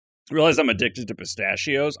realize I'm addicted to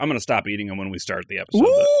pistachios. I'm going to stop eating them when we start the episode.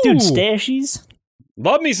 Dude, stashies.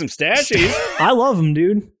 Love me some pistachios. I love them,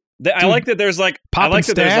 dude. I like that there's like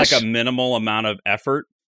stash? a minimal amount of effort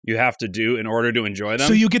you have to do in order to enjoy them.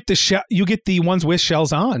 So you get the ones with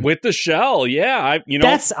shells on. With the shell, yeah.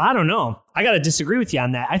 I don't know. I got to disagree with you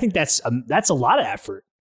on that. I think that's a lot of effort.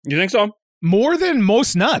 You think so? More than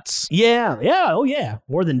most nuts. Yeah. Oh, yeah.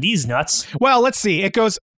 More than these nuts. Well, let's see.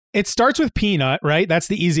 It starts with peanut, right? That's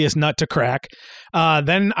the easiest nut to crack.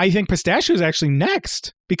 Then I think pistachio is actually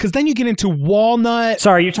next because then you get into walnut.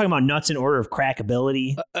 Sorry, you're talking about nuts in order of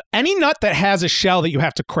crackability? Any nut that has a shell that you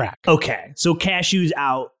have to crack. Okay. So cashews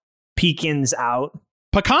out, pecans out.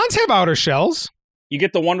 Pecans have outer shells. You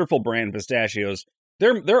get the Wonderful brand pistachios.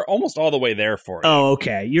 They're almost all the way there for you. Oh,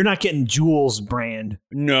 okay. You're not getting Jules brand.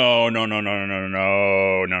 No.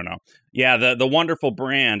 Yeah, the Wonderful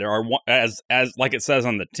brand are as like it says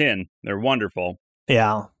on the tin. They're wonderful.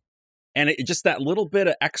 Yeah. And it just that little bit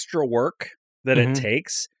of extra work that it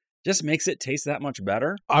takes just makes it taste that much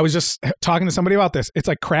better. I was just talking to somebody about this. It's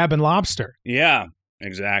like crab and lobster. Yeah,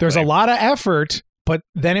 exactly. There's a lot of effort, but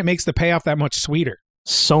then it makes the payoff that much sweeter.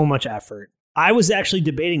 So much effort. I was actually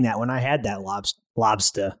debating that when I had that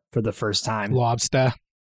lobster for the first time. Lobster.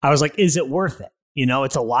 I was like, is it worth it?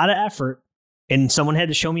 It's a lot of effort. And someone had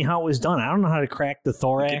to show me how it was done. I don't know how to crack the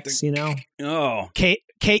thorax, Oh. Kate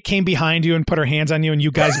came behind you and put her hands on you and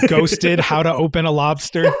you guys ghosted how to open a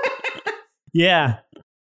lobster. Yeah.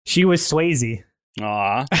 She was Swayze.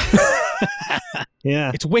 Aw.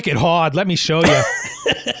 Yeah. It's wicked hard. Let me show you.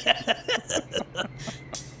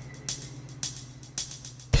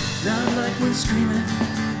 Not like we're screaming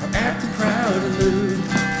or acting proud and lewd.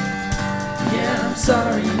 Yeah, I'm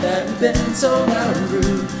sorry that we've been so loud and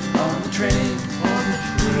rude. On the train,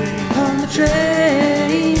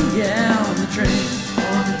 yeah, on the train.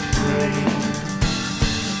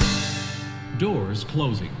 Doors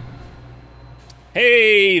closing.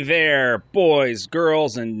 Hey there, boys,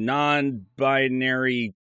 girls, and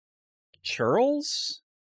non-binary churls?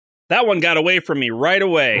 That one got away from me right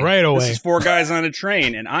away. This is Four Guys on a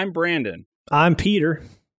Train, and I'm Brandon. I'm Peter.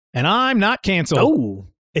 And I'm not canceled. Oh,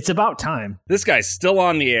 it's about time. This guy's still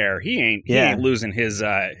on the air. He ain't losing his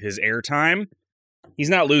airtime. He's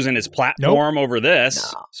not losing his platform over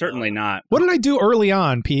this. No, Certainly not. What did I do early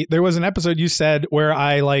on, Pete? There was an episode you said where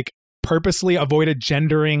I purposely avoided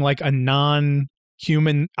gendering a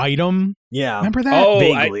non-human item. Yeah. Remember that? Oh,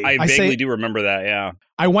 vaguely. I vaguely do remember that, yeah.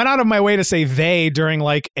 I went out of my way to say they during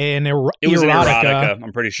an It was erotica. an erotica,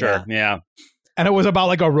 I'm pretty sure. Yeah. And it was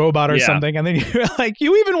about a robot or something. And then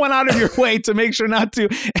you even went out of your way to make sure not to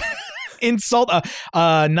insult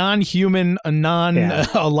a non-human,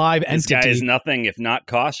 alive entity. This guy is nothing if not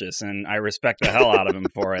cautious, and I respect the hell out of him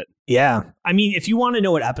for it. Yeah. I mean, if you want to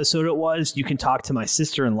know what episode it was, you can talk to my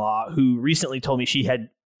sister-in-law, who recently told me she had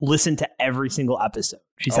listened to every single episode.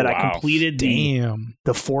 She said, I completed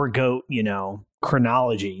the four-goat,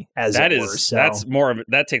 chronology as it were. So.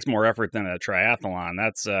 That takes more effort than a triathlon.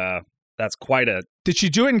 That's quite a. Did she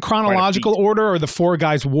do it in chronological order or the Four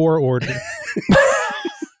Guys war order?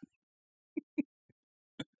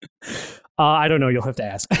 I don't know. You'll have to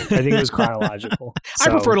ask. I think it was chronological. I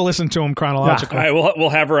prefer to listen to him chronologically. All right, we'll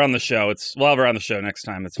have her on the show. We'll have her on the show next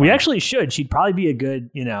time. It's fine. We actually should. She'd probably be a good,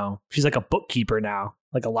 she's like a bookkeeper now,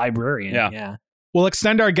 like a librarian. Yeah. We'll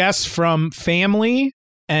extend our guests from family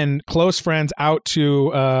and close friends out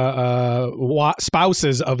to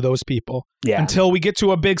spouses of those people until we get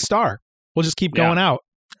to a big star. We'll just keep going out.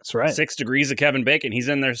 That's right. 6 Degrees of Kevin Bacon. He's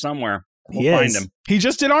in there somewhere. We'll find him. He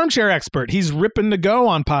just did Armchair Expert. He's ripping to go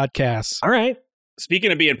on podcasts. All right.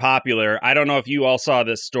 Speaking of being popular, I don't know if you all saw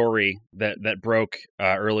this story that broke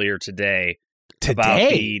earlier today.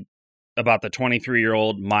 About the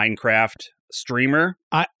 23-year-old Minecraft streamer.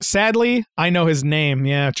 Sadly, I know his name.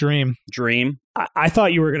 Yeah, Dream. I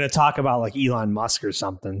thought you were going to talk about Elon Musk or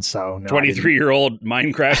something. So no, 23-year-old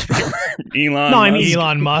Minecraft streamer Elon. No, I mean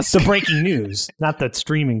Elon Musk. The breaking news, not the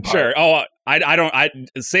streaming part. Sure. Oh, I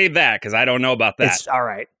save that because I don't know about that. It's all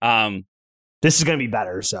right. This is going to be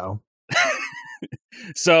better. So,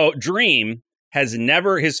 so Dream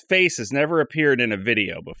his face has never appeared in a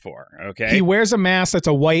video before. Okay. He wears a mask that's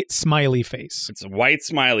a white smiley face. It's a white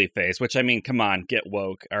smiley face, which come on, get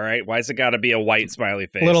woke. All right. Why has it got to be a white smiley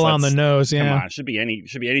face? A little on the nose. Yeah. Come on. Should be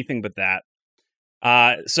anything but that.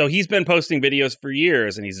 So he's been posting videos for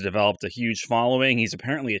years and he's developed a huge following. He's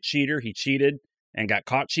apparently a cheater. He cheated and got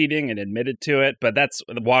caught cheating and admitted to it, but that's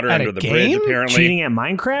the water under the bridge, apparently. Cheating at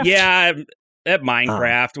Minecraft? Yeah. At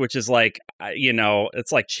Minecraft, which is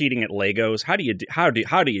it's like cheating at Legos. How do you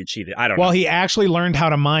cheat it? I don't know. Well, he actually learned how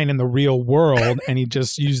to mine in the real world, and he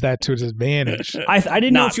just used that to his advantage. I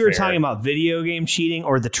didn't know if you were talking about video game cheating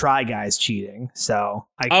or the Try Guys cheating. So,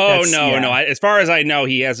 no. As far as I know,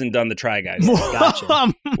 he hasn't done the Try Guys.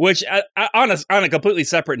 Gotcha. Which, on a completely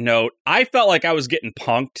separate note, I felt like I was getting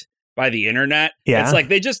punked by the internet. Yeah. It's like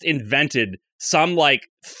they just invented some like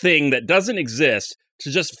thing that doesn't exist to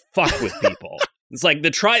just fuck with people. It's like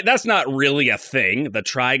that's not really a thing, the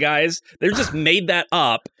Try Guys. They just made that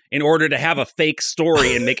up in order to have a fake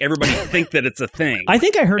story and make everybody think that it's a thing. I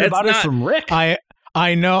think I heard about it from Rick. I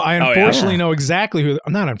know. I unfortunately know exactly who.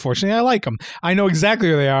 Not unfortunately, I like them. I know exactly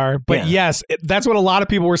who they are. But yes, that's what a lot of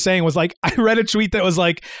people were saying. Was like, I read a tweet that was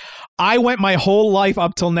like, I went my whole life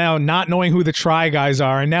up till now not knowing who the Try Guys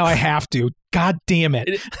are, and now I have to. God damn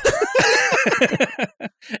it.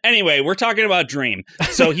 Anyway, we're talking about Dream.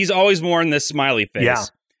 So he's always worn this smiley face. Yeah.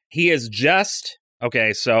 He is just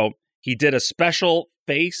so he did a special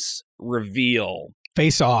face reveal,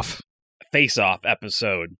 face off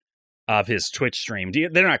episode of his Twitch stream.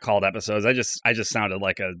 They're not called episodes. I just sounded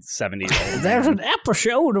like a 70-year-old. There's an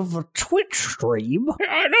episode of a Twitch stream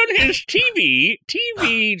on his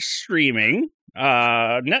TV streaming,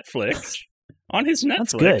 Netflix. On his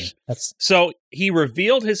Netflix. That's good. So he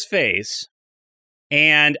revealed his face,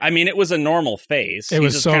 and I mean, it was a normal face. It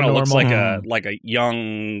was just so kind of normal. looks like a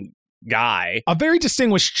young guy. A very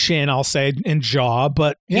distinguished chin, I'll say, and jaw,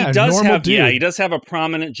 but yeah, he does normal have dude. he does have a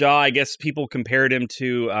prominent jaw. I guess people compared him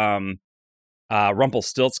to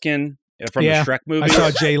Rumpelstiltskin from the Shrek movie. I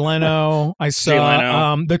saw Jay Leno. I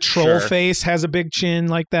saw the troll face has a big chin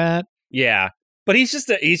like that. Yeah, but he's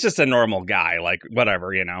just a normal guy, like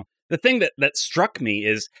whatever, you know. The thing that struck me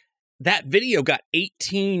is that video got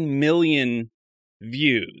 18 million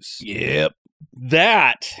views. Yep.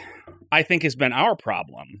 That, I think, has been our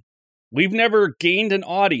problem. We've never gained an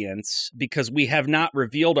audience because we have not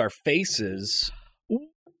revealed our faces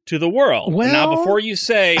to the world. Well, now, before you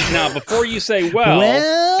say, well,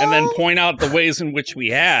 and then point out the ways in which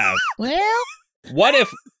we have. Well, what if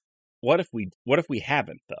we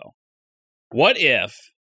haven't, though? What if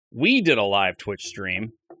we did a live Twitch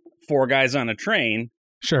stream, 4 Guys on a Train,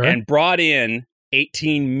 sure, and brought in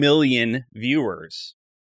 18 million viewers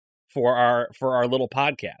for our little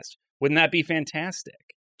podcast? Wouldn't that be fantastic?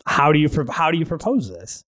 How do you propose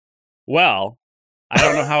this? Well, I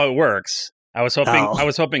don't know how it works. I was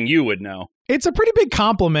hoping you would know. It's a pretty big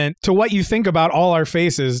compliment to what you think about all our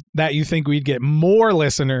faces that you think we'd get more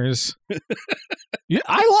listeners.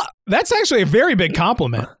 That's actually a very big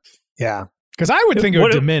compliment. Yeah. Because I would think it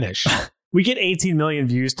would diminish. We get 18 million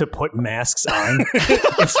views to put masks on.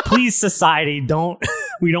 Please, society,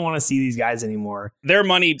 we don't want to see these guys anymore. Their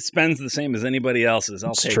money spends the same as anybody else's.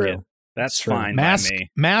 I'll take it. That's fine by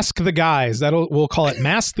me. Mask the guys. We'll call it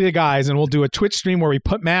Mask the Guys, and we'll do a Twitch stream where we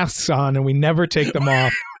put masks on and we never take them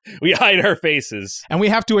off. We hide our faces. And we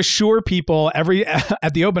have to assure people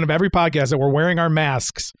at the open of every podcast that we're wearing our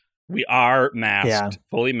masks. We are masked,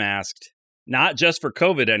 fully masked. Not just for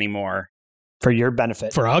COVID anymore. For your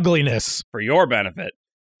benefit. For ugliness. For your benefit.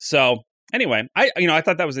 So anyway, I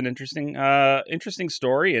thought that was an interesting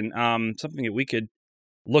story and something that we could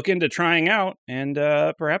look into trying out and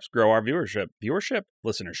perhaps grow our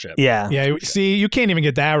listenership. Yeah. Yeah. See, you can't even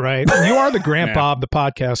get that right. You are the grandpa of the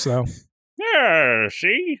podcast, though. Yeah,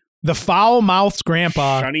 see? The foul-mouthed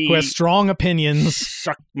grandpa who has strong opinions.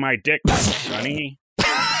 Suck my dick, Sonny.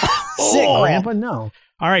 Sick, Grandpa, no.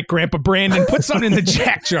 All right, Grandpa Brandon, put something in the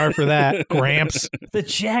jack jar for that, Gramps. The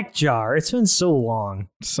jack jar. It's been so long.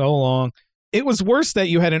 So long. It was worse that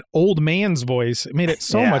you had an old man's voice. It made it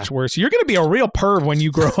so much worse. You're going to be a real perv when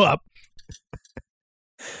you grow up.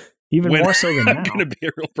 Even more so than now. I'm going to be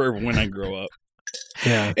a real perv when I grow up.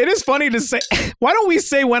 Yeah. It is funny to say. Why don't we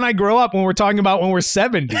say when I grow up when we're talking about when we're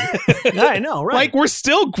 70? Yeah, I know, right? Like, we're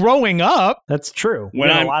still growing up. That's true. We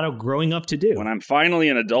have a lot of growing up to do. When I'm finally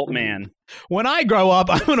an adult man. When I grow up,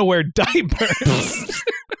 I'm going to wear diapers.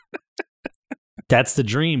 That's the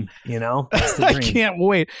dream, you know? That's the dream. I can't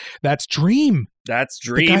wait. That's Dream. That's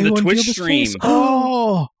Dream, the Twitch stream.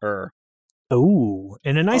 Oh. Oh,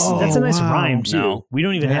 and that's a nice rhyme, too. No. We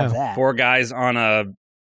don't even have that. 4 Guys on a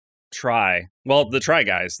Try. Well, the Try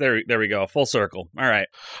Guys. There we go. Full circle. All right.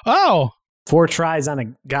 Oh. 4 tries on a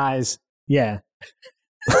guys. Yeah.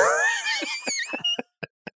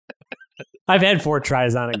 I've had 4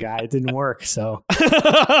 tries on a guy. It didn't work, so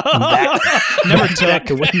never back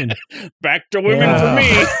to women. Back to women for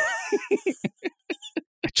me.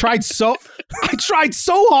 I tried so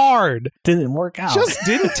hard. Didn't work out. Just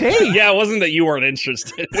didn't take. Yeah, it wasn't that you weren't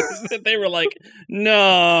interested. It was that they were like,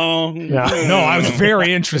 no. No, I was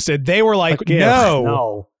very interested. They were like,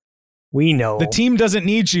 no. We know. The team doesn't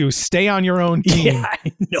need you. Stay on your own team. Yeah,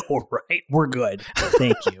 I know, right? We're good.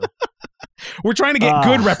 Thank you. We're trying to get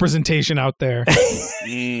good representation out there.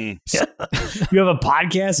 You have a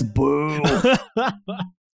podcast? Boo.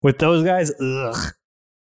 With those guys? Ugh.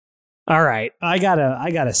 All right. I got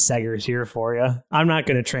a seggers here for you. I'm not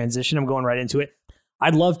going to transition. I'm going right into it.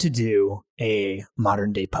 I'd love to do a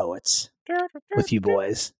modern day poets with you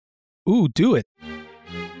boys. Ooh, do it.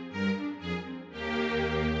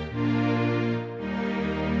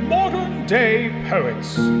 Modern day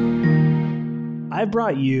poets. I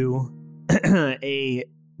brought you a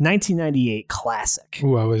 1998 classic.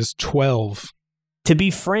 Ooh, I was 12. To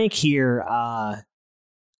be frank here,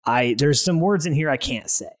 there's some words in here I can't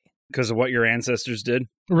say. Because of what your ancestors did?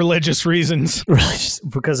 Religious reasons.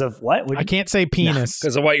 Because of what? I can't say penis.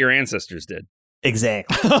 Because of what your ancestors did.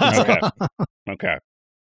 Exactly. Okay.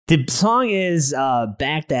 The song is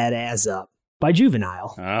Back That Ass Up by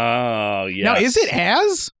Juvenile. Oh, yeah. Now, is it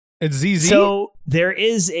as? It's ZZ? So there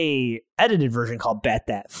is a edited version called Bat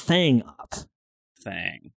That Thing Up.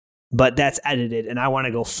 Thing. But that's edited, and I want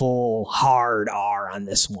to go full hard R on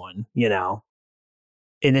this one, you know?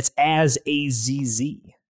 And it's as AZZ.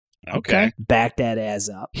 Okay. Back that ass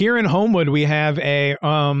up. Here in Homewood, we have a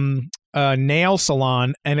nail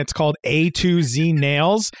salon, and it's called A2Z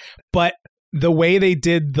Nails. But the way they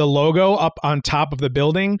did the logo up on top of the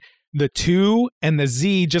building, the 2 and the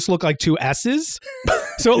Z just look like 2 S's.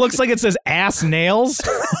 So it looks like it says ass nails.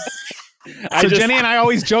 Jenny and I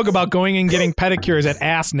always joke about going and getting pedicures at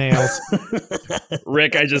Ass Nails.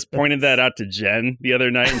 Rick, I just pointed that out to Jen the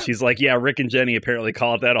other night, and she's like, yeah, Rick and Jenny apparently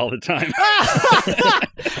call it that all the time.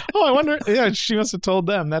 Oh, I wonder. Yeah, she must have told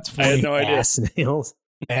them. That's funny. I had no idea. Ass Nails.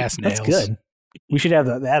 Ass Nails. That's good. We should have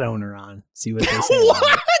that owner on. See what they say.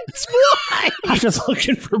 What? Why? I'm just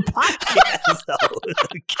looking for podcasts, though.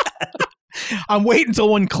 I'm waiting until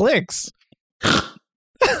one clicks.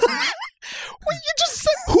 Well, you just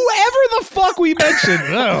said whoever the fuck we mentioned.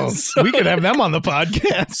 Oh, we could have them on the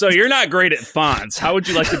podcast. So you're not great at fonts. How would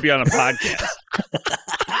you like to be on a podcast?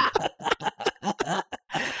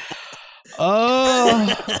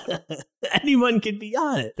 Oh, anyone could be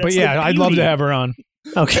on it. That's but yeah, I'd love to have her on.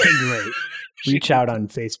 Okay, great. Reach out on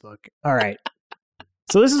Facebook. All right.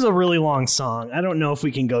 So this is a really long song. I don't know if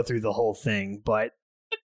we can go through the whole thing, but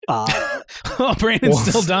Brandon's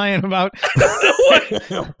still dying about.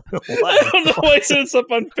 I don't know why I said it's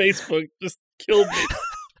up on Facebook. Just killed me.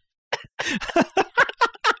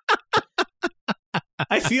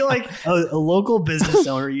 I feel like a local business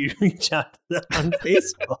owner, you reach out to them on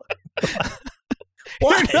Facebook.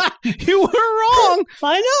 What? You were wrong.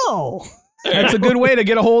 I know. That's a good way to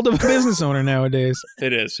get a hold of a business owner nowadays.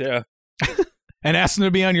 It is, yeah. And ask them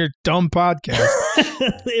to be on your dumb podcast.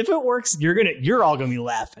 If it works, you're all gonna be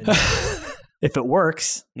laughing. If it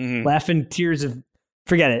works, laughing tears of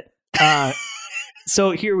forget it. So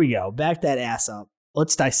here we go. Back that ass up.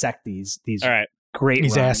 Let's dissect these all right. Great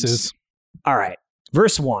these rhymes. Asses. All right.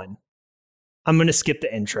 Verse 1. I'm gonna skip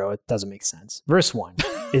the intro. It doesn't make sense. Verse 1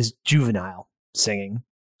 is Juvenile singing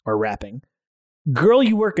or rapping. Girl,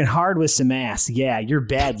 you working hard with some ass. Yeah, you're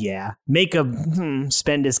bad, yeah. Make him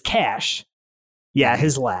spend his cash. Yeah,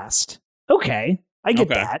 his last. Okay, I get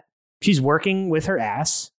that. She's working with her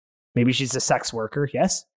ass. Maybe she's a sex worker,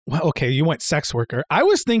 yes? Well, okay, you went sex worker. I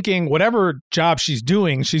was thinking whatever job she's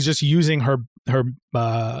doing, she's just using her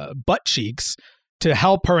butt cheeks to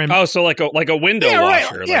help her. So like a window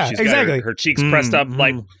washer. Right. Like she's exactly. Got her cheeks pressed up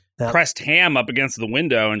like pressed ham up against the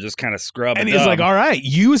window and just kind of scrub it. And he's like, all right,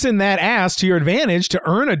 using that ass to your advantage to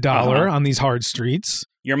earn $1 on these hard streets.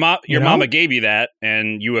 Your mama gave you that,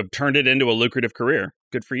 and you have turned it into a lucrative career.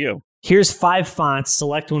 Good for you. Here's 5 fonts.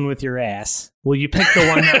 Select one with your ass. Will you pick the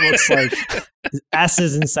one that looks like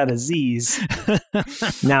S's instead of Z's?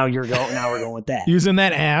 Now we're going with that. Using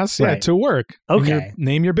that ass, to work. Okay.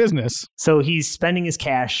 Name your business. So he's spending his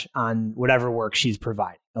cash on whatever work she's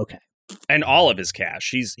providing. Okay. And all of his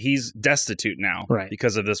cash. He's destitute now, right?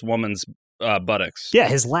 Because of this woman's buttocks. Yeah,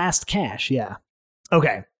 his last cash. Yeah.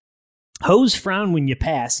 Okay. Hoes frown when you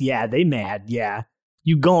pass. Yeah, they mad. Yeah.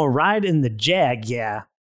 You gonna ride in the Jag. Yeah.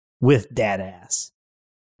 With dad ass.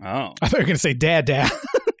 Oh. I thought you were going to say dad. Go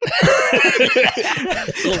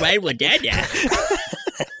ride with dad.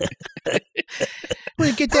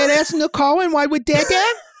 Want to get that ass in the car and ride with dad?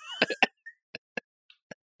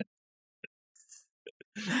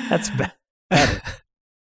 That's better.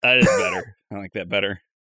 That is better. I like that better.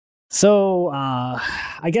 So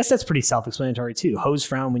I guess that's pretty self-explanatory too. Hoes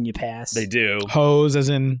frown when you pass. They do. Hose as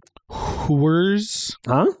in whores?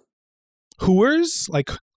 Huh? Whores? Like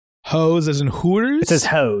hose as in hooters? It says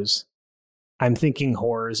hose. I'm thinking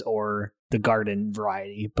whores or the garden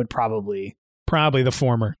variety, but probably the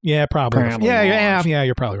former. Yeah, probably. Yeah,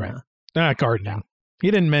 you're probably right. They're not gardening.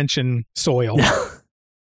 He didn't mention soil.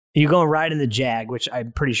 You go and ride in the Jag, which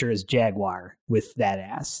I'm pretty sure is Jaguar with that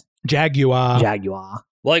ass. Jaguar.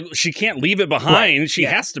 Like, she can't leave it behind. Right. She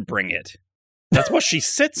has to bring it. That's what she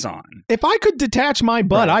sits on. If I could detach my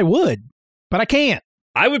butt, I would, but I can't.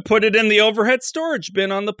 I would put it in the overhead storage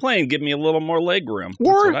bin on the plane. Give me a little more leg room.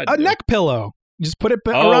 Or a neck pillow. Just put it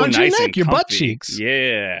around your neck, your butt cheeks.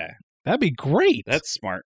 Yeah. That'd be great. That's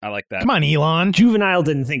smart. I like that. Come on, Elon. Juvenile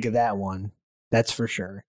didn't think of that one. That's for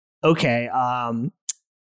sure. Okay.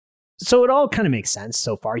 So it all kind of makes sense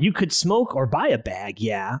so far. You could smoke or buy a bag,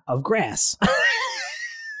 of grass.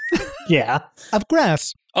 Of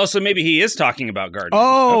grass. Oh, so maybe he is talking about gardening.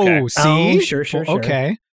 Oh, okay. see? Sure.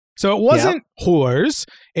 Okay. So it wasn't whores.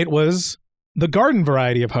 It was the garden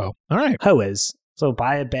variety of hoe. All right. Hoe is. So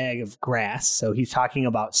buy a bag of grass. So he's talking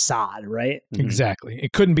about sod, right? Mm-hmm. Exactly.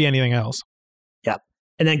 It couldn't be anything else. Yep.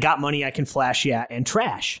 And then got money I can flash, and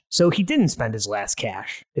trash. So he didn't spend his last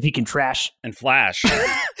cash. If he can trash And flash.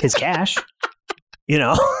 his cash, He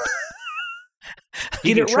get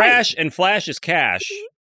can it trash and flash his cash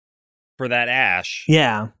for that ash.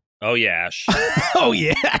 Yeah. Oh, yeah, ash. Oh,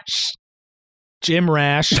 yeah. Jim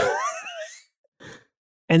Rash.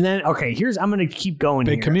 And then, okay, I'm going to keep going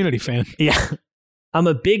Big here. community fan. Yeah. I'm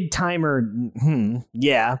a big timer.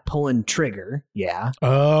 Pulling trigger. Yeah.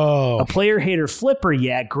 Oh. A player hater flipper.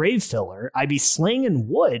 Yeah. Grave filler. I be slinging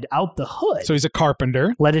wood out the hood. So he's a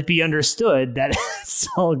carpenter. Let it be understood that it's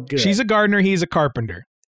all good. She's a gardener. He's a carpenter.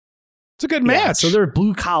 It's a good match. Yeah, so they're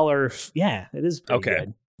blue collar. Yeah, it is pretty Okay.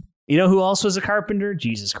 good. You know who else was a carpenter?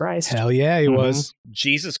 Jesus Christ. Hell yeah, he was.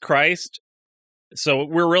 Jesus Christ. So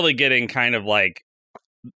we're really getting kind of like,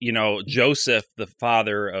 Joseph, the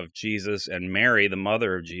father of Jesus, and Mary, the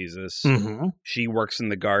mother of Jesus. Mm-hmm. She works in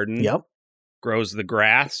the garden. Yep. Grows the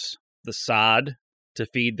grass, the sod to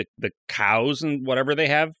feed the cows and whatever they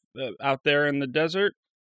have out there in the desert.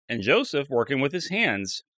 And Joseph working with his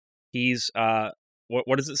hands. He's,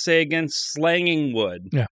 what does it say again? Slanging wood.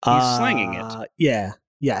 Yeah. He's slanging it. Yeah.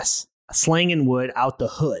 Yes. Slanging wood out the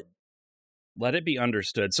hood. Let it be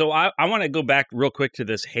understood. So I want to go back real quick to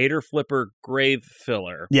this hater flipper grave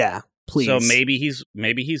filler. Yeah, please. So maybe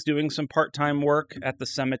he's doing some part-time work at the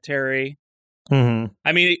cemetery. Mm-hmm.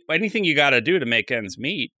 I mean, anything you got to do to make ends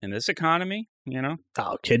meet in this economy,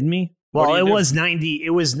 Oh, kidding me? What Well, do you it do? was 90.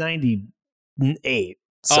 It was 98.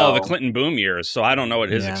 So, Oh, the Clinton boom years. So I don't know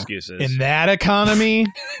what his Yeah. excuse is. In that economy,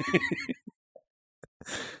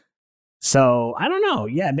 So I don't know.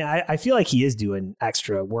 Yeah, I mean, I feel like he is doing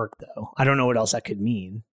extra work though. I don't know what else that could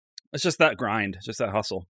mean. It's just that grind, just that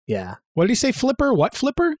hustle. Yeah, what did he say? Flipper? What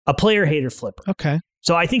flipper? a player hater flipper. Okay.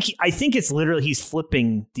 So I think it's literally he's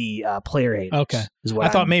flipping the player haters. Okay. is what I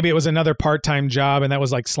thought maybe it was another part-time job and that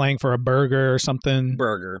was like slang for a burger or something.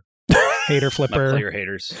 Burger. Hater My flipper. player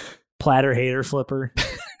haters. platter hater flipper.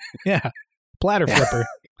 Yeah. Platter flipper.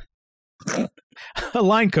 A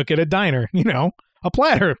line cook at a diner, a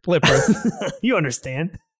platter flipper. You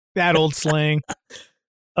understand? That old slang.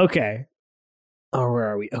 Okay. Oh, where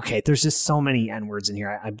are we? Okay, there's just so many N words in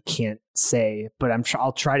here. I can't say, but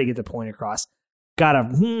I'll try to get the point across. Got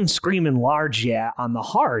a screaming large on the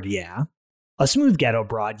hard A smooth ghetto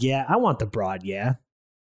broad I want the broad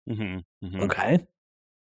Mm-hmm. Mm-hmm. Okay.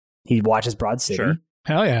 He watches Broad City. Sure.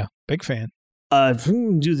 Hell yeah. Big fan.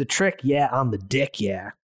 Do the trick on the dick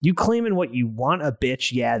You claiming what you want a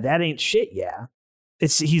bitch that ain't shit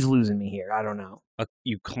he's losing me here. I don't know.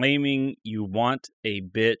 You claiming you want a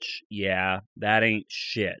bitch? Yeah, that ain't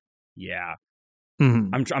shit. Yeah.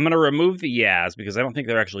 Mm-hmm. I'm going to remove the yeahs because I don't think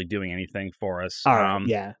they're actually doing anything for us. All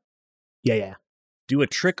right. Yeah. Do a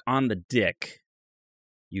trick on the dick.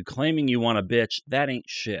 You claiming you want a bitch? That ain't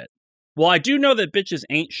shit. Well, I do know that bitches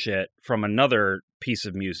ain't shit from another piece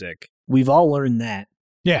of music. We've all learned that.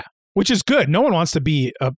 Yeah. Which is good. No one wants to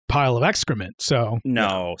be a pile of excrement. So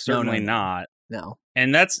No, certainly not. No.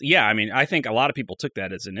 And that's, I mean, I think a lot of people took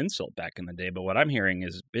that as an insult back in the day, but what I'm hearing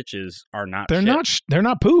is bitches are not shit. They're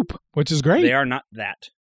not poop, which is great. They are not that.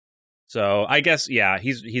 So I guess,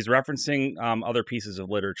 he's referencing other pieces of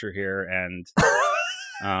literature here, and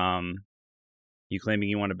you claiming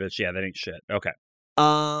you want a bitch, that ain't shit. Okay.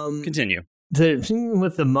 Continue. The thing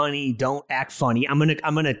with the money, don't act funny. I'm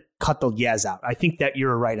gonna cut the yes out. I think that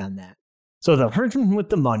you're right on that. So the person with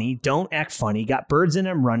the money, don't act funny. Got birds in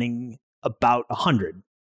him running about 100.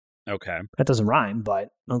 Okay. That doesn't rhyme, but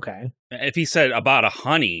okay. If he said about a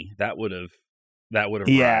honey, that would have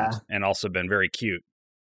rhymed and also been very cute.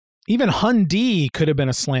 Even Hundee could have been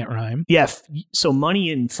a slant rhyme. Yeah, so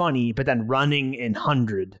money and funny, but then running and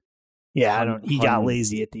 100. Yeah, he got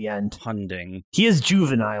lazy at the end. Hunding. He is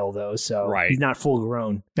juvenile though, so he's not full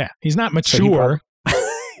grown. Yeah, he's not mature. So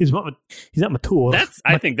he's not mature.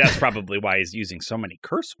 I think that's probably why he's using so many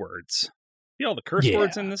curse words. You know the curse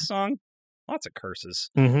words in this song? Lots of curses.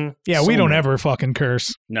 Mm-hmm. Yeah, we don't ever fucking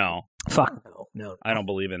curse. No. Fuck no. I don't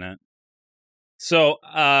believe in it. So,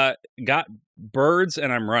 got birds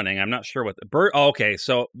and I'm running. I'm not sure what the bird. Oh, okay,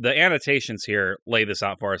 so the annotations here lay this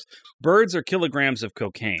out for us. Birds are kilograms of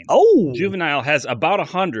cocaine. Oh, Juvenile has about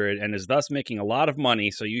 100 and is thus making a lot of money.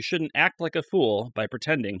 So you shouldn't act like a fool by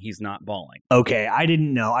pretending he's not balling. Okay, I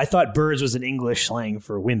didn't know. I thought birds was an English slang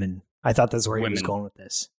for women. I thought that's where he was going with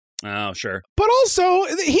this. Oh, sure. But also,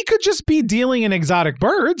 he could just be dealing in exotic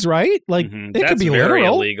birds, right? Like, it could be very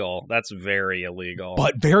literal. illegal. That's very illegal.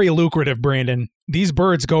 But very lucrative, Brandon. These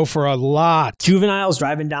birds go for a lot. Juvenile's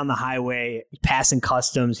driving down the highway, passing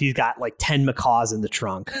customs. He's got like 10 macaws in the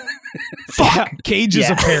trunk. Fuck.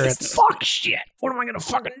 Cages of parrots. Fuck shit. What am I going to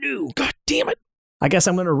fucking do? God damn it. I guess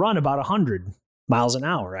I'm going to run about 100 miles an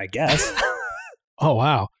hour, I guess. Oh,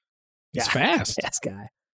 wow. It's fast. Fast guy.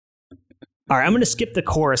 All right, I'm going to skip the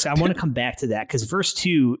chorus. I want to come back to that because verse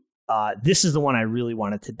 2, this is the one I really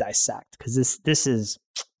wanted to dissect because this is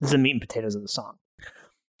the meat and potatoes of the song.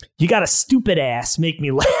 You got a stupid ass, make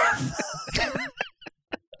me laugh.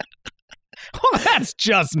 Well, that's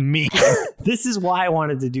just me. This is why I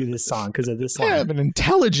wanted to do this song because of this line. I have an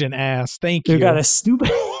intelligent ass. Thank you. You got a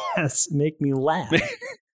stupid ass, make me laugh.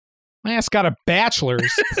 My ass got a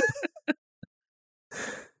bachelor's.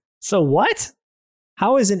 So what?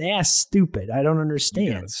 How is an ass stupid? I don't understand.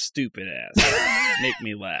 You got a stupid ass. Make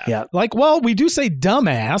me laugh. Yeah. Like, well, we do say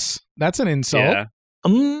dumbass. That's an insult. Yeah.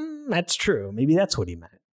 That's true. Maybe that's what he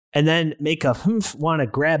meant. And then make a want to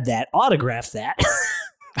grab that, autograph that.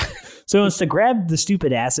 So he wants to grab the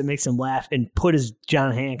stupid ass that makes him laugh and put his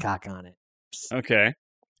John Hancock on it. Okay.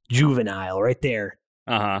 Juvenile right there.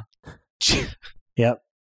 Uh-huh. Yep.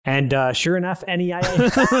 And sure enough, NEIA.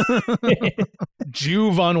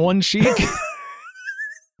 Juve on one cheek.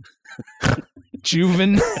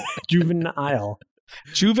 Juvenile.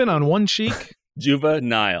 Juven on one cheek.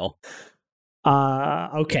 Juvenile.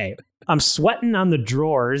 Okay. I'm sweating on the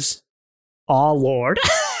drawers. Oh, Lord.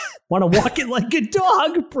 Want to walk it like a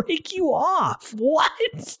dog, break you off.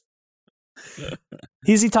 What?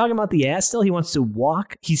 Is he talking about the ass still? He wants to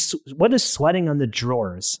walk. What is sweating on the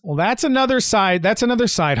drawers? Well, that's another side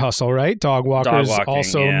hustle, right? Dog walkers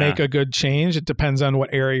also make a good change. It depends on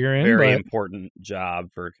what area you're in. Very important job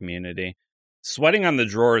for a community. Sweating on the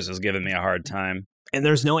drawers is giving me a hard time. And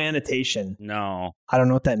there's no annotation. No. I don't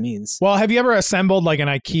know what that means. Well, have you ever assembled like an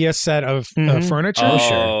IKEA set of furniture? Oh,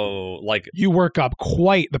 sure. Like you work up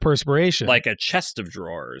quite the perspiration. Like a chest of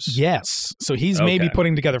drawers. Yes. So he's maybe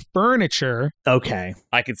putting together furniture. Okay.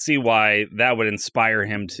 I could see why that would inspire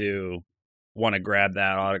him to want to grab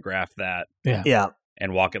that, autograph that. Yeah.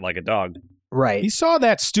 And walk it like a dog. Right. He saw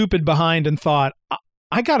that stupid behind and thought,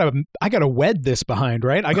 I gotta wed this behind,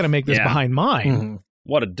 right? I gotta make this behind mine. Mm-hmm.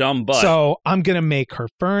 What a dumb butt. So I'm going to make her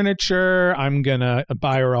furniture. I'm going to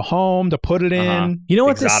buy her a home to put it in. You know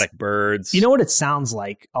what Exotic birds. You know what it sounds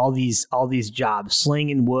like? All these jobs,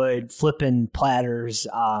 slinging wood, flipping platters,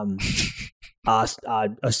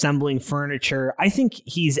 assembling furniture. I think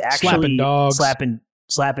he's actually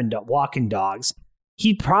slapping dogs. Walking dogs.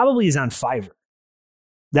 He probably is on Fiverr.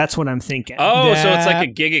 That's what I'm thinking. Oh, so it's like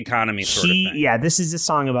a gig economy sort of thing. Yeah, this is a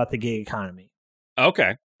song about the gig economy.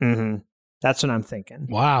 Okay. Mm-hmm. That's what I'm thinking.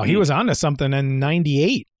 Wow, he was onto something in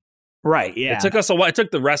 98. Right, yeah. It took us a while. It took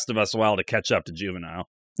the rest of us a while to catch up to Juvenile.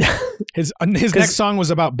 His next song was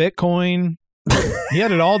about Bitcoin. He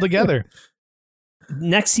had it all together.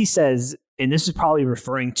 Next he says, and this is probably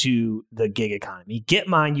referring to the gig economy, get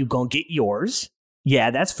mine, you gon' get yours. Yeah,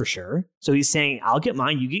 that's for sure. So he's saying, I'll get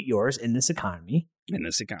mine, you get yours in this economy.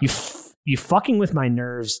 You fucking with my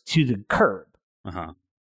nerves to the curb. Uh-huh.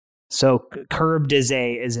 So Curbed is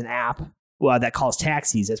an app that calls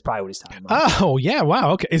taxis. That's probably what he's talking about. Oh, yeah.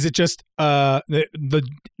 Wow. Okay. Is it just the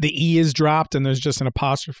E is dropped and there's just an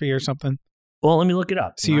apostrophe or something? Well, let me look it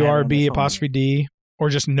up. CURB apostrophe D or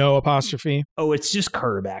just no apostrophe? Oh, it's just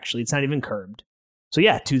curb, actually. It's not even curbed. So,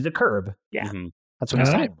 yeah, to the curb. Yeah. Mm-hmm. That's what he's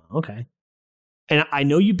talking about. Okay. And I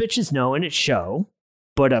know you bitches know and it show,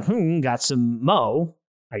 but got some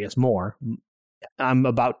I guess more. I'm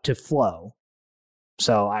about to flow.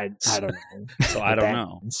 So I don't know. So I don't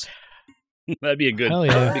know. That'd be a good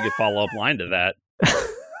follow-up line to that.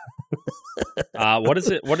 What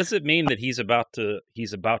does it mean that he's about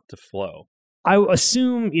to flow? I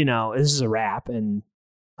assume, this is a rap and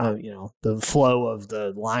the flow of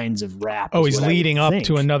the lines of rap. Oh, he's leading up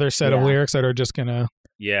to another set of lyrics that are just going to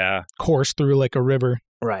course through like a river.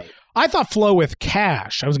 Right. I thought flow with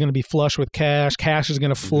cash. I was going to be flush with cash. Cash is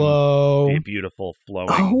going to flow. Be beautiful flowing.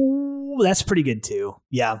 Oh, that's pretty good too.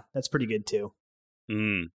 Yeah, that's pretty good too.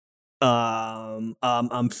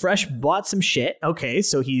 Fresh bought some shit. Okay,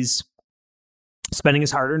 so he's spending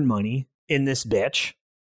his hard-earned money in this bitch.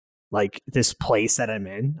 Like this place that I'm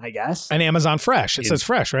in, I guess. And Amazon Fresh. It says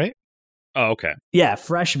Fresh, right? Oh, okay. Yeah,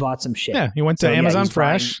 Fresh bought some shit. Yeah, he went to Amazon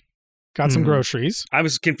Fresh, got some groceries. I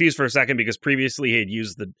was confused for a second because previously he had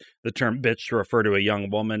used the term bitch to refer to a young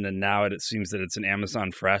woman, and now it seems that it's an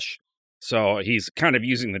Amazon Fresh. So he's kind of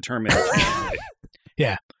using the term interchangeably.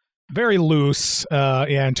 Yeah. Very loose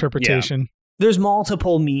interpretation. Yeah. There's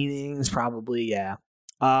multiple meanings, probably, yeah.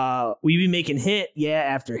 We be making hit,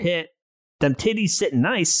 after hit. Them titties sitting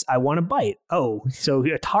nice. I want to bite. Oh, so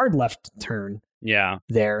a hard left turn. Yeah.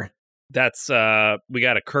 There. That's, we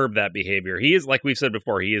got to curb that behavior. He is, like we've said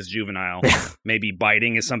before, he is juvenile. Maybe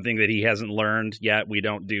biting is something that he hasn't learned yet. We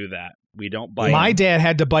don't do that. We don't bite. My dad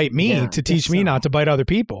had to bite me to teach me not to bite other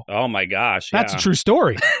people. Oh my gosh. That's a true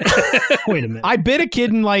story. Wait a minute. I bit a kid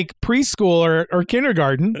in like preschool or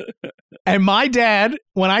kindergarten. And my dad,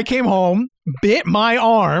 when I came home, bit my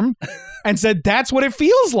arm and said, "That's what it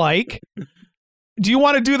feels like. Do you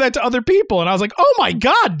want to do that to other people?" And I was like, "Oh my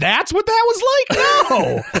God, that's what that was like?"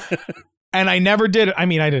 No. And I never did it. I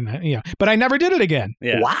mean, I didn't, but I never did it again.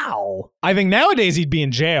 Yeah. Wow. I think nowadays he'd be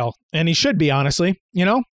in jail, and he should be, honestly.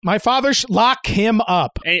 My father lock him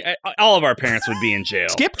up. All of our parents would be in jail.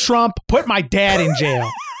 Skip Trump, put my dad in jail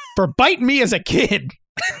for biting me as a kid.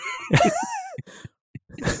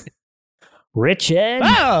 Richard,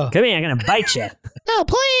 come here, I'm going to bite you. Oh,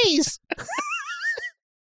 please.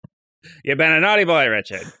 You've been a naughty boy,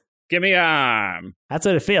 Richard. Give me your arm. That's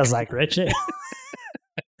what it feels like, Richard.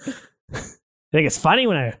 Think it's funny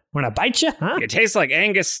when I bite you, huh? You taste like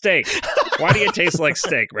Angus steak. Why do you taste like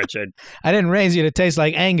steak, Richard? I didn't raise you to taste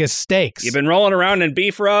like Angus steaks. You've been rolling around in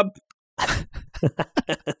beef rub?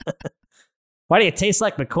 Why do you taste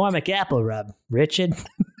like McCormick apple rub, Richard?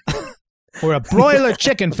 We're a broiler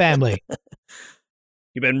chicken family.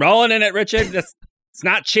 You've been rolling in it, Richard? It's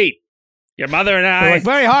not cheap. Your mother and I... We work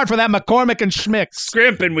very hard for that McCormick and Schmick.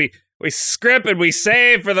 Scrimp and we scrimp and we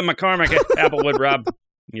save for the McCormick Applewood rub.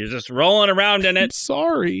 You're just rolling around in it. I'm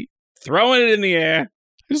sorry. Throwing it in the air.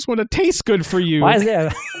 I just want to taste good for you. Why is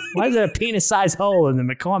there a penis-sized hole in the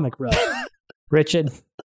McCormick rub? Richard,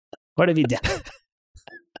 what have you done?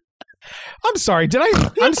 I'm sorry.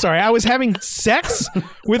 I'm sorry. I was having sex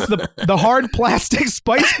with the hard plastic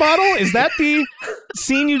spice bottle. Is that the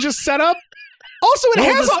scene you just set up? Also, it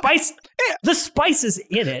has the spice is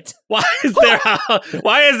in it. Why is there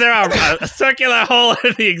a circular hole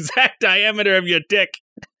in the exact diameter of your dick?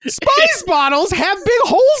 Spice bottles have big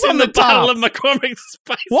holes on the top. Bottle of McCormick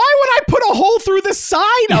spice. Why would I put a hole through the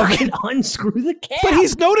side of it? You can unscrew the cap. But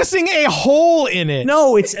he's noticing a hole in it.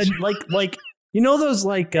 No, it's like those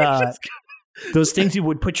those things you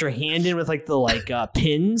would put your hand in with the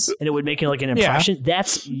pins, and it would make it like an impression. Yeah.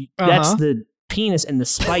 That's the penis and the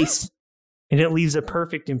spice, and it leaves a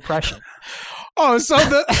perfect impression. Oh, so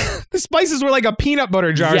the spices were like a peanut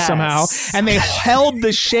butter jar somehow, and they held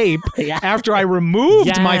the shape after I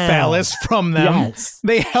removed my phallus from them. Yes.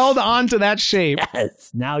 They held on to that shape.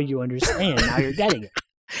 Yes. Now you understand. Now you're getting it.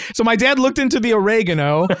 So my dad looked into the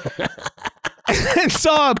oregano and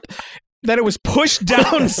saw that it was pushed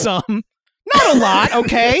down some. Not a lot,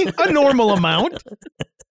 okay? A normal amount.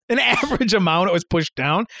 An average amount it was pushed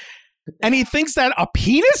down. And he thinks that a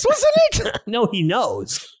penis was in it? No, he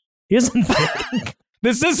knows. He doesn't think.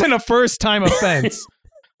 This isn't a first-time offense.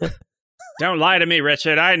 Don't lie to me,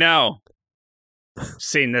 Richard. I know.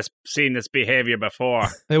 Seen this behavior before.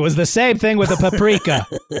 It was the same thing with the paprika.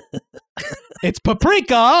 It's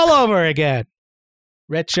paprika all over again.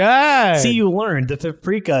 Richard. See, you learned the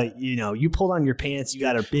paprika, you pulled on your pants, you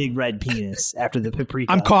got a big red penis after the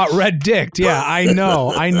paprika. I'm caught red-dicked. Yeah, I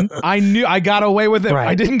know. I knew I got away with it. Right.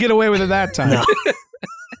 I didn't get away with it that time. No.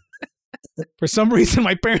 For some reason,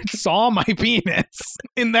 my parents saw my penis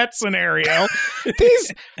in that scenario.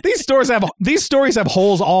 These stories have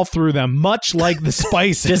holes all through them, much like the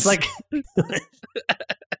spices. Just like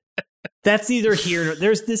that's neither here nor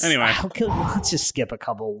there's this. Anyway, let's just skip a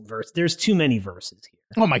couple verses. There's too many verses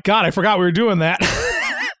here. Oh my God, I forgot we were doing that.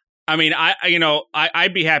 I mean,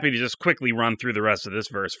 I'd be happy to just quickly run through the rest of this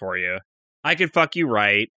verse for you. I could fuck you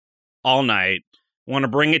right all night. Want to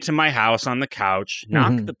bring it to my house on the couch,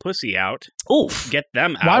 knock the pussy out. Oof. Get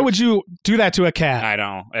them out. Why would you do that to a cat? I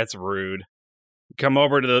know. That's rude. Come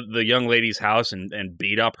over to the young lady's house and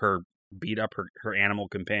beat up her animal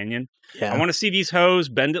companion. Yeah. I want to see these hoes,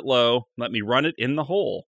 bend it low, let me run it in the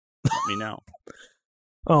hole. Let me know.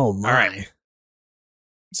 Oh, my. All right.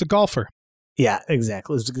 It's a golfer. Yeah,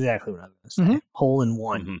 exactly. That's exactly what I was going to say. Hole in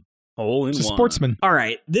one. Mm-hmm. Hole in It's a one. sportsman. All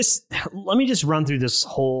right. Let me just run through this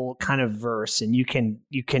whole kind of verse, and you can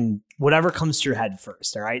whatever comes to your head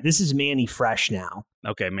first. All right. This is Manny Fresh now.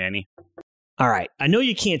 Okay, Manny. All right. I know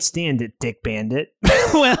you can't stand it, Dick Bandit.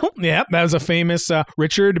 Well, yeah, that was a famous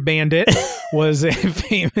Richard Bandit was a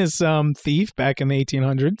famous thief back in the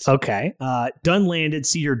 1800s. Okay. Done landed,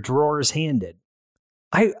 see your drawers handed.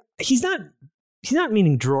 He's not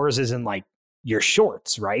meaning drawers as in like your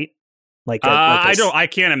shorts, right? I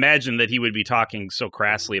can't imagine that he would be talking so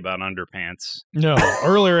crassly about underpants. No,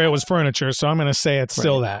 earlier it was furniture, so I'm going to say it's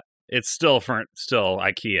still that. It's still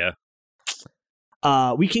IKEA.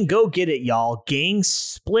 We can go get it, y'all. Gang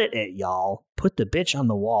split it, y'all. Put the bitch on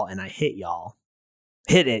the wall and I hit y'all.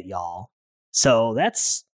 Hit it, y'all. So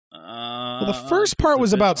that's... Well, the first part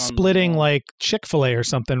was about splitting like Chick-fil-A or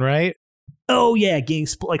something, right? Oh, yeah, gang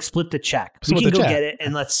split the check. We can go get it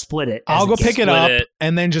and let's split it. I'll go pick it up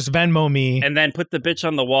and then just Venmo me. And then put the bitch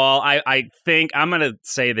on the wall. I think I'm going to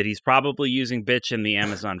say that he's probably using bitch in the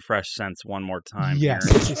Amazon Fresh sense one more time.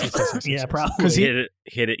 Yes. Yeah, probably. Because hit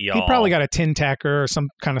it, y'all. He probably got a tin tacker or some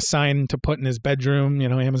kind of sign to put in his bedroom,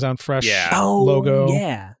 Amazon Fresh logo.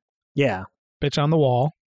 Yeah. Yeah. Bitch on the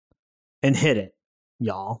wall. And hit it,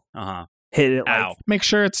 y'all. Uh-huh. Hit it Ow. Make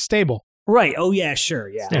sure it's stable. Right. Oh, yeah, sure.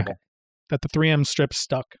 Yeah. Okay. That the 3M strip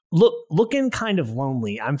stuck. Looking kind of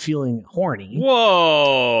lonely. I'm feeling horny.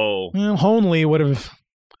 Whoa. Well, homely would have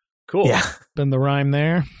Cool. been the rhyme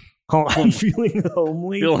there. I'm feeling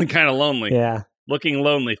homely. Feeling kind of lonely. Yeah. Looking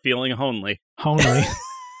lonely, feeling homely. Homely.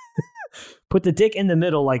 Put the dick in the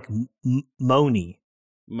middle like Moni.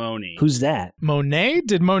 Who's that? Monet?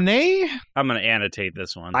 Did Monet? I'm going to annotate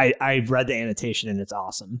this one. I read the annotation and it's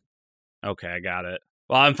awesome. Okay, I got it.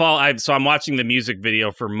 Well, I'm watching the music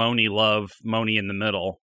video for Moni Love, Moni in the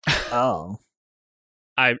Middle. Oh.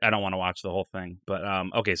 I don't want to watch the whole thing, but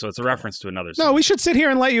okay, so it's a reference to another song. No, we should sit here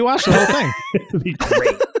and let you watch the whole thing. It'd be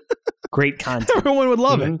great. Great content. Everyone would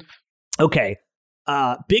love it. Okay.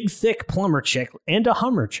 Big, thick plumber chick and a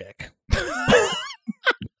Hummer chick.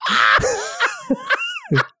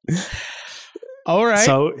 All right.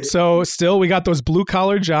 So still we got those blue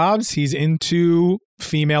collar jobs. He's into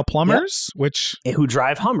female plumbers, which who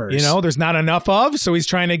drive Hummers. There's not enough of, so he's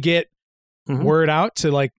trying to get word out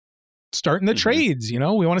to like start in the trades. We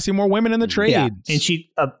want to see more women in the trades. Yeah. And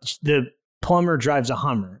the plumber drives a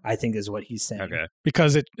Hummer, I think is what he's saying. Okay.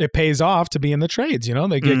 Because it pays off to be in the trades,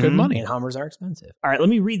 they get good money. And Hummers are expensive. All right, let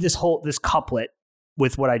me read this couplet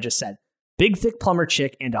with what I just said. Big, thick plumber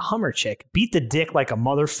chick and a Hummer chick beat the dick like a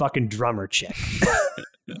motherfucking drummer chick.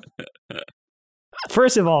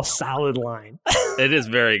 First of all, solid line. It is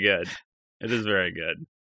very good.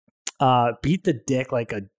 Beat the dick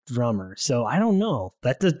like a drummer. So I don't know.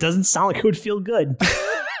 That doesn't sound like it would feel good.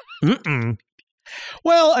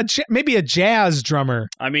 Well, maybe a jazz drummer.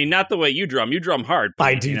 I mean, not the way you drum. You drum hard.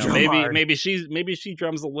 I do drum hard. Maybe she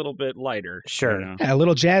drums a little bit lighter. Sure. Yeah, a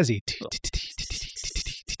little jazzy.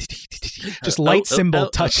 Just light cymbal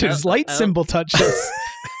touches. Light cymbal touches.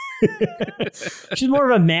 She's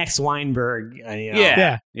more of a Max Weinberg.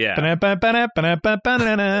 Yeah.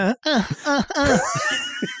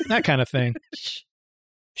 That kind of thing.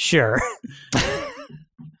 Sure.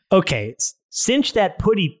 Okay. Cinch that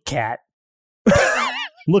putty cat.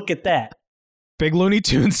 Look at that. Big Looney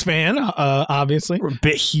Tunes fan, obviously. We're a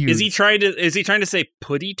bit huge. Is he trying to say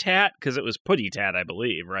putty tat? Because it was putty tat, I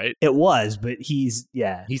believe, right? It was, but he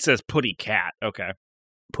says putty cat. Okay.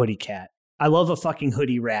 Putty cat. I love a fucking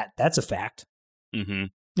hoodie rat. That's a fact. Mm-hmm.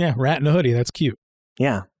 Yeah, rat in a hoodie. That's cute.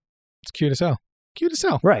 Yeah. It's cute as hell. Cute as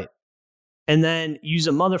hell. Right. And then use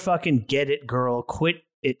a motherfucking get it girl, quit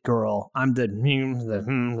it girl. I'm the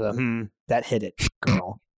that hit it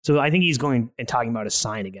girl. So I think he's going and talking about a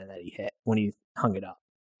sign again that he hit when he hung it up.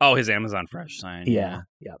 Oh, his Amazon Fresh sign. Yeah.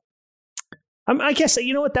 Yep. I guess,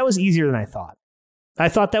 you know what? That was easier than I thought. I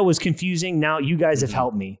thought that was confusing. Now you guys have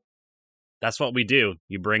helped me. That's what we do.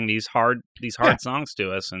 You bring these hard songs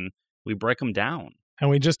to us and we break them down. And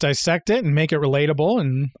we just dissect it and make it relatable.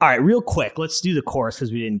 And all right, real quick, let's do the chorus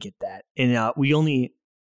because we didn't get that. And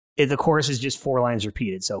the chorus is just 4 lines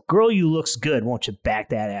repeated. So, girl, you looks good. Won't you back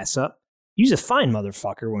that ass up? You's a fine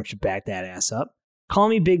motherfucker. Won't you back that ass up? Call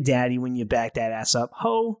me Big Daddy when you back that ass up.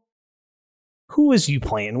 Ho, who is you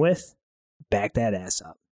playing with? Back that ass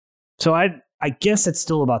up. So I I guess it's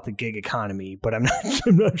still about the gig economy, but I'm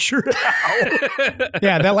not sure how.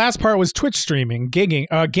 Yeah, that last part was Twitch streaming, gaming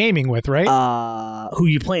with, right? Who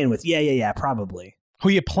you playing with? Yeah, probably. Who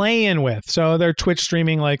you playing with? So they're Twitch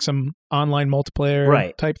streaming like some online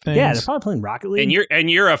multiplayer type things. Yeah, they're probably playing Rocket League. And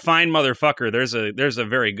you're a fine motherfucker. There's a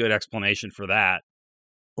very good explanation for that.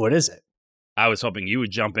 What is it? I was hoping you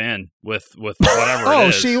would jump in with whatever it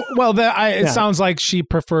is. It sounds like she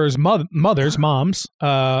prefers moms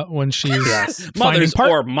when she's mothers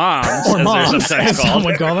or moms, or as moms, as some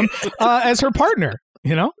would call them, as her partner.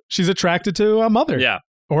 You know, she's attracted to a mother,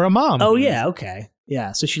 or a mom. Oh yeah, okay,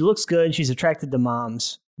 yeah. So she looks good. She's attracted to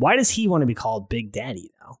moms. Why does he want to be called Big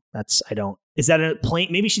Daddy though? Is that a play?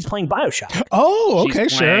 Maybe she's playing BioShock. Oh, okay,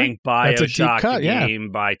 she's playing sure. BioShock,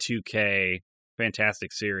 game by 2K.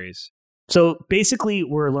 Fantastic series. So basically,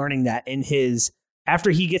 we're learning that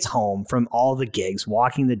after he gets home from all the gigs,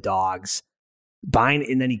 walking the dogs,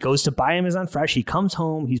 and then he goes to buy Amazon Fresh. He comes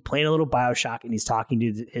home, he's playing a little BioShock, and he's talking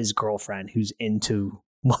to his girlfriend who's into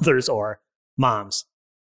mothers or moms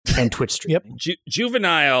and Twitch streaming. Yep.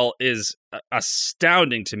 Juvenile is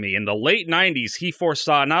astounding to me. In the late 90s, he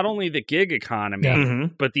foresaw not only the gig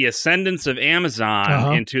economy, but the ascendance of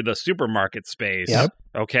Amazon into the supermarket space. Yep.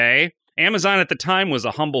 Okay? Amazon at the time was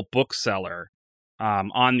a humble bookseller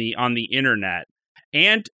on the internet,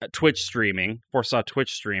 and Twitch streaming. Foresaw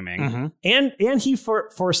Twitch streaming, and he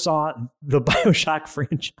foresaw the BioShock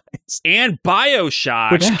franchise and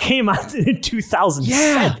BioShock, which came out in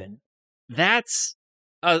 2007. Yeah.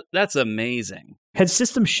 That's amazing. Had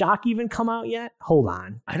System Shock even come out yet? Hold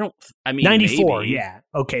on, I mean, 94. Maybe. Yeah.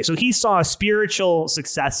 Okay, so he saw a spiritual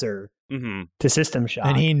successor to System Shock,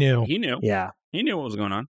 and he knew. Yeah, he knew what was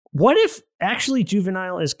going on. What if actually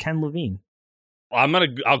Juvenile is Ken Levine?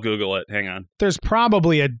 I'll Google it. Hang on. There's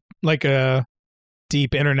probably a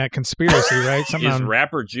deep internet conspiracy, right? Is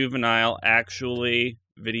rapper Juvenile actually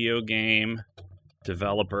video game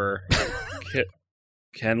developer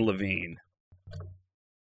Ken Levine?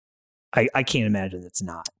 I can't imagine it's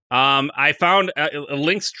not. I found a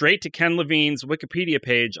link straight to Ken Levine's Wikipedia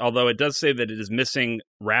page, although it does say that it is missing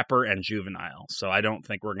rapper and Juvenile. So I don't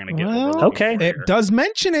think we're going to get what we're looking for it here. does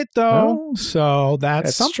mention it, though. So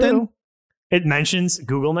that's something. True.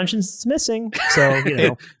 Google mentions it's missing. So, you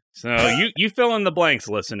know. So you fill in the blanks,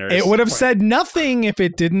 listeners. It would have said nothing if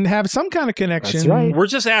it didn't have some kind of connection. That's right. We're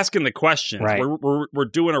just asking the questions. Right. We're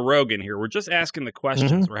doing a Rogan here. We're just asking the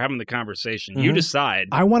questions. We're having the conversation. You decide.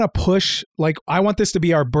 I want to push, I want this to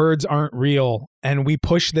be our birds aren't real, and we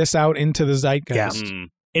push this out into the zeitgeist. Yeah.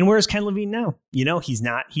 And where's Ken Levine now? You know, he's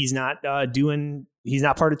not part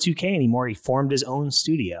of 2K anymore. He formed his own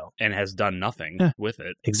studio and has done nothing with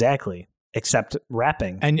it. Exactly. Except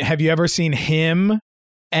rapping. And have you ever seen him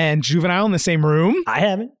and Juvenile in the same room? I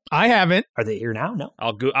haven't. Are they here now? No.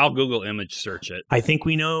 I'll Google image search it. I think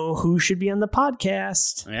we know who should be on the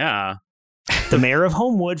podcast. Yeah. The mayor of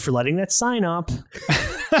Homewood for letting that sign up.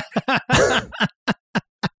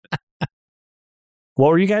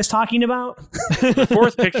 What were you guys talking about? The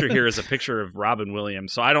fourth picture here is a picture of Robin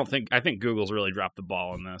Williams. So I think Google's really dropped the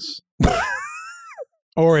ball on this.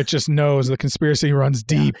 Or it just knows the conspiracy runs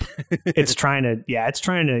deep. It's trying to,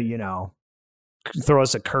 throw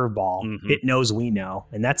us a curveball. It knows we know,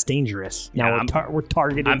 and that's dangerous. Now we're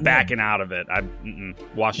targeted. I'm backing out of it. I'm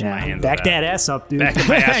washing my hands. Back that ass up, dude. Backing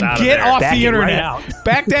my ass out of Get there. off Back the internet. right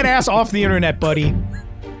Back that ass off the internet, buddy.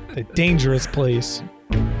 A dangerous place.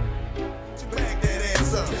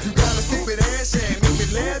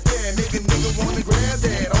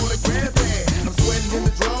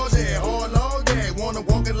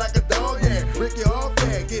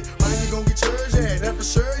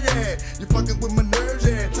 Sure, yeah, you fucking with my nerves,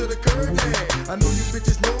 yeah, to the curb, yeah. I know you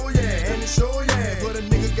bitches know, yeah, and it's sure, yeah. But a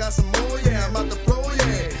nigga got some more, yeah, I'm out the flow,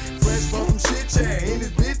 yeah. Fresh from shit, yeah, in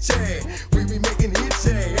this bitch, yeah. We be making hits,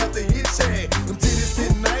 yeah, after hits, yeah. Them titties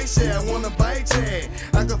sitting nice, yeah, I wanna bite, yeah.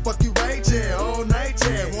 I can fuck you right, yeah, all night,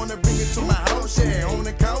 yeah. Wanna bring it to my house, yeah, on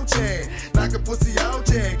the couch, yeah. Knock a pussy out,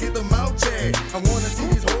 yeah, get them out, yeah. I wanna see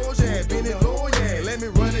these hoes, yeah, bend it low, yeah. Let me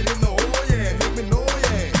run it in the hole, yeah, make me know,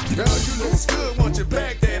 yeah. Girl, you look good, want you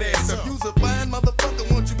back that ass up. You's a fine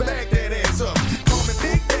motherfucker, want you back that ass up. Call me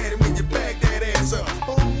Big Daddy when you back that ass up.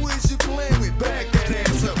 Oh, who is you playing with? Back that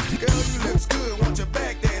ass up. Girl, you look good, want you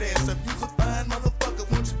back that ass up. You's a fine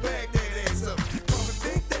motherfucker, want you back that ass up. Call me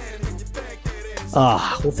Big Daddy when you back that ass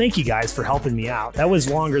up. Well, thank you guys for helping me out. That was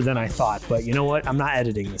longer than I thought, but you know what? I'm not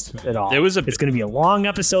editing this at all. It's going to be a long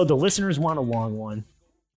episode. The listeners want a long one.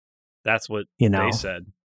 That's what they said.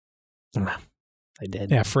 I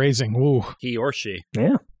did. Yeah, phrasing. Ooh. He or she.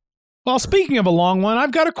 Yeah. Well, speaking of a long one,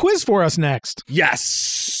 I've got a quiz for us next.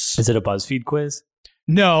 Yes. Is it a BuzzFeed quiz?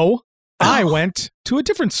 No. I went to a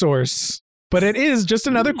different source, but it is just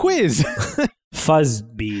another quiz.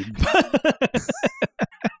 Fuzzbead.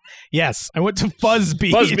 Yes, I went to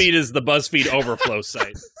Fuzzbead. Fuzzbead is the BuzzFeed overflow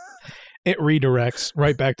site. It redirects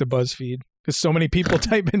right back to BuzzFeed because so many people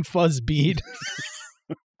type in Fuzzbead.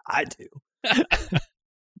 I do.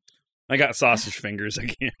 I got sausage fingers. I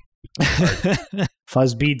can't.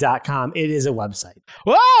 Fuzzbead.com. It is a website.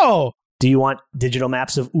 Whoa! Do you want digital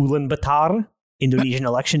maps of Ulaanbaatar, Indonesian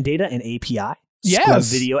election data, and API? Yes. Scrub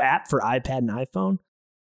video app for iPad and iPhone?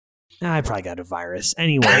 I probably got a virus.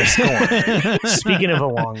 Anyways, go on. Speaking of a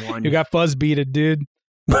long one. You got Fuzzbeaded, dude.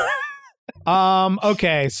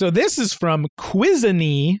 Okay, so this is from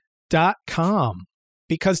Quizany.com.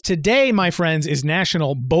 Because today, my friends, is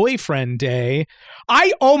National Boyfriend Day.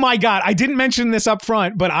 Oh my God, I didn't mention this up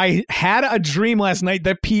front, but I had a dream last night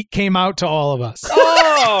that Pete came out to all of us.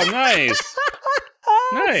 Oh, nice.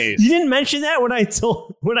 Nice. You didn't mention that when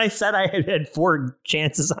I said I had 4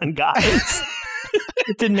 chances on guys.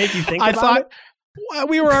 It didn't make you think about it? Well,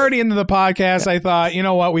 we were already into the podcast. I thought, you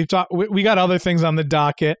know what? We got other things on the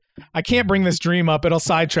docket. I can't bring this dream up. It'll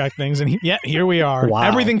sidetrack things. And yet here we are. Wow.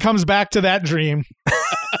 Everything comes back to that dream.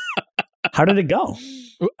 How did it go?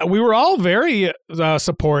 We were all very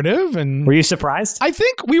supportive. And were you surprised? I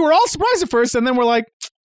think we were all surprised at first. And then we're like,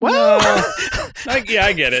 well. Yeah,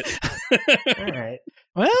 I get it. All right.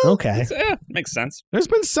 Well, okay. Yeah, makes sense. There's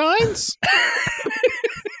been signs.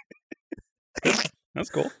 That's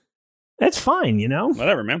cool. That's fine, you know?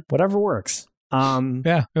 Whatever, man. Whatever works.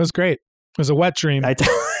 Yeah, it was great. It was a wet dream. God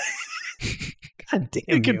damn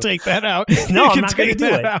you can take that out. No, I'm not going to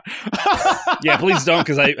do it. Yeah, please don't,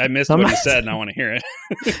 because I missed what he said and I want to hear it.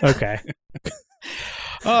 Okay.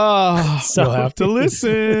 Oh, so you'll have to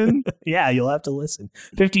listen. Yeah, you'll have to listen.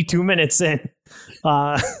 52 minutes in.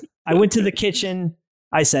 I went to the kitchen.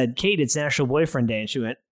 I said, Kate, it's National Boyfriend Day. And she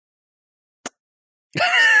went,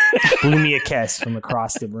 blew me a kiss from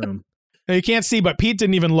across the room. Now, you can't see, but Pete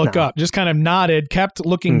didn't even look up. Just kind of nodded, kept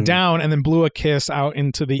looking down, and then blew a kiss out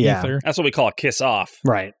into the ether. That's what we call a kiss off.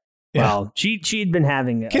 Right. Yeah. Well, she'd been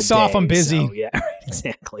having a kiss day, off, I'm busy. So, yeah,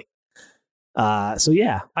 exactly. So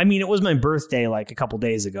yeah, I mean, it was my birthday like a couple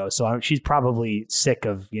days ago, so she's probably sick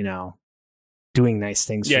of, doing nice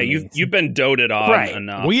things. Yeah, for me. you've been doted on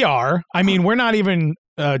enough. We are. I mean, we're not even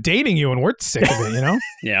dating you, and we're sick of it.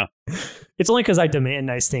 Yeah. It's only because I demand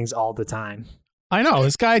nice things all the time. I know.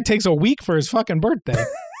 This guy takes a week for his fucking birthday.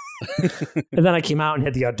 And then I came out and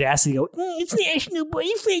had the audacity to go, it's National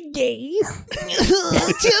Boyfriend Day.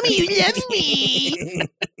 Tell me you love me.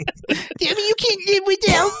 Tell me you can't live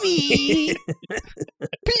without me.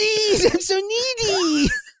 Please, I'm so needy.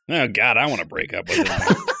 Oh, God, I want to break up with him.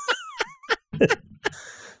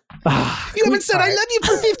 You haven't said I love you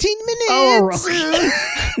for 15 minutes. Oh, right.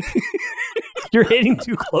 You're hitting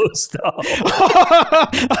too close, though.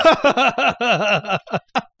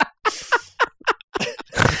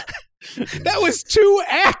 That was too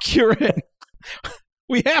accurate.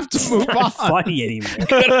 We have to move on. Not funny anymore.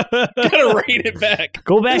 Gotta rein it back.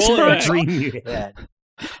 Go back to Pull it that back. dream you had.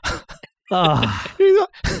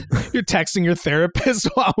 You're texting your therapist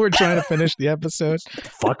while we're trying to finish the episode.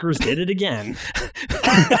 Fuckers did it again.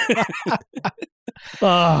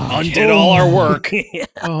 Undid all our work. Yeah.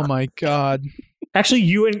 Oh my God. Actually,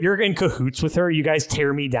 you're in cahoots with her. You guys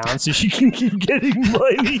tear me down so she can keep getting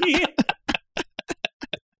money.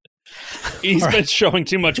 He's been showing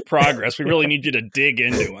too much progress. We really need you to dig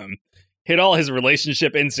into him. Hit all his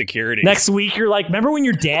relationship insecurities. Next week, you're like, remember when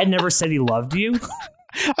your dad never said he loved you?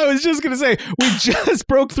 I was just going to say, we just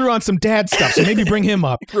broke through on some dad stuff, so maybe bring him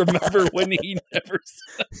up. Remember when he never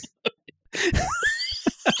said.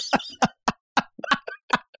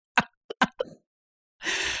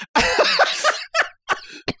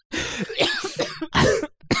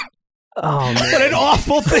 Oh, man. What an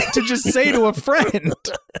awful thing to just say to a friend.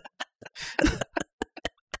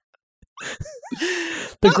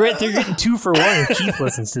 They're getting 2 for 1 if Keith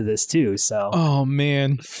listens to this too. So, Oh,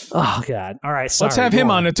 man. oh God! All right, sorry, Let's have him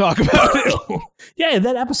go on to talk about it. Yeah,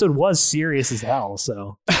 that episode was serious as hell.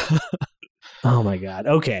 So, oh my God.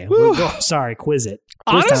 Okay, Whew. sorry. Quiz it.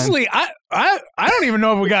 Quiz time. Honestly, I don't even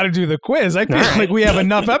know if we got to do the quiz. I feel All right. like we have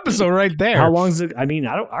enough episode right there. How long is it? I mean,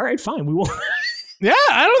 I don't. All right, fine. We will. Yeah,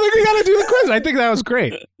 I don't think we got to do the quiz. I think that was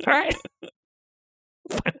great. All right.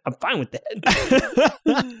 I'm fine with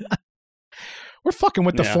that. We're fucking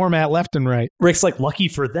with the format left and right. Rick's like, lucky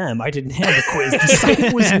for them, I didn't have a quiz. The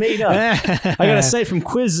site was made up. I got a site from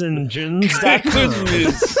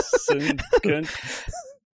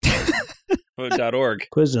Quizengines.org.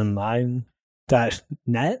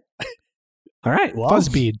 Quizmine.net. All right. Well,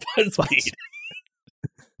 Fuzzbead. Fuzzbead.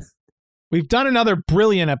 We've done another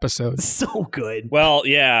brilliant episode. So good. Well,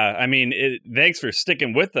 yeah. I mean, thanks for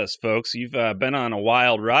sticking with us, folks. You've been on a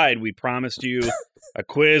wild ride. We promised you a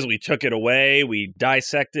quiz. We took it away. We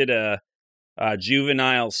dissected a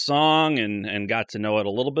juvenile song and got to know it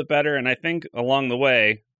a little bit better. And I think along the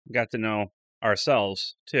way, got to know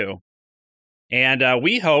ourselves, too. And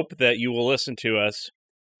we hope that you will listen to us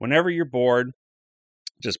whenever you're bored.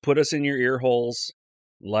 Just put us in your ear holes.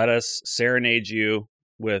 Let us serenade you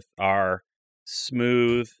with our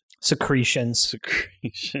smooth secretions.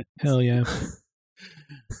 Hell yeah.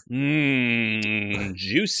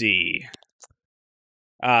 Juicy.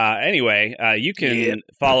 Anyway, you can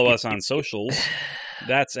follow us on socials.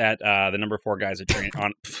 That's at the number 4 guys a train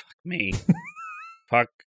on me. Fuck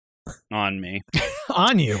on me.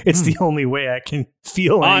 On you. It's the only way I can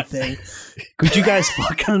feel anything. Could you guys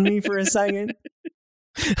fuck on me for a second?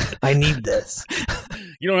 I need this.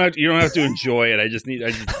 You don't have to enjoy it. I just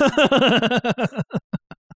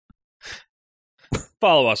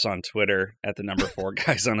follow us on Twitter at the number 4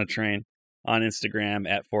 guys on a train, on Instagram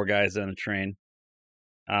at 4 guys on a train.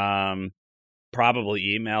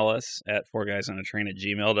 Probably email us at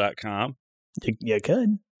 4guysonatrain@gmail.com. You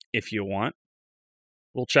could. If you want.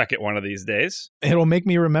 We'll check it one of these days. It'll make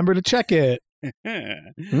me remember to check it.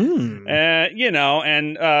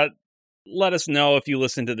 Let us know if you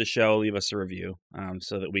listen to the show. Leave us a review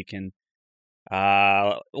so that we can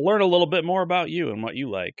learn a little bit more about you and what you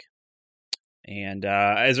like. And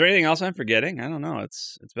is there anything else I'm forgetting? I don't know.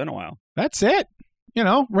 It's been a while. That's it.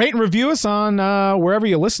 Rate and review us on wherever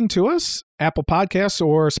you listen to us, Apple Podcasts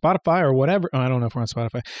or Spotify or whatever. I don't know if we're on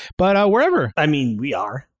Spotify, but wherever. I mean, we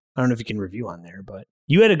are. I don't know if you can review on there, but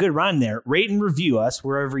you had a good rhyme there. Rate and review us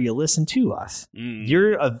wherever you listen to us.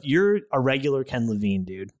 You're a regular Ken Levine,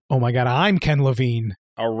 dude. Oh my God, I'm Ken Levine.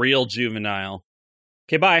 A real juvenile.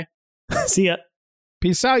 Okay, bye. See ya.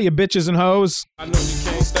 Peace out, you bitches and hoes. I know you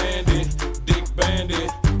can't stand it. Dick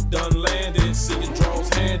bandit, done landed, see your draws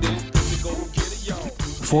handed. Go get it, y'all.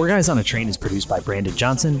 4 Guys on a Train is produced by Brandon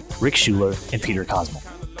Johnson, Rick Schuler, and Peter Cosmo.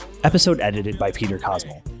 Episode edited by Peter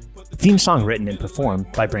Cosmo. Theme song written and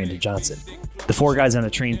performed by Brandon Johnson. The 4 Guys on a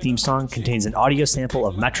Train theme song contains an audio sample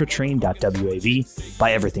of Metrotrain.wav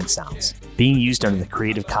by Everything Sounds, being used under the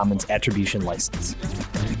Creative Commons Attribution License.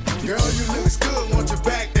 Girl, you look good, want you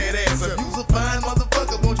back that ass. If you's a fine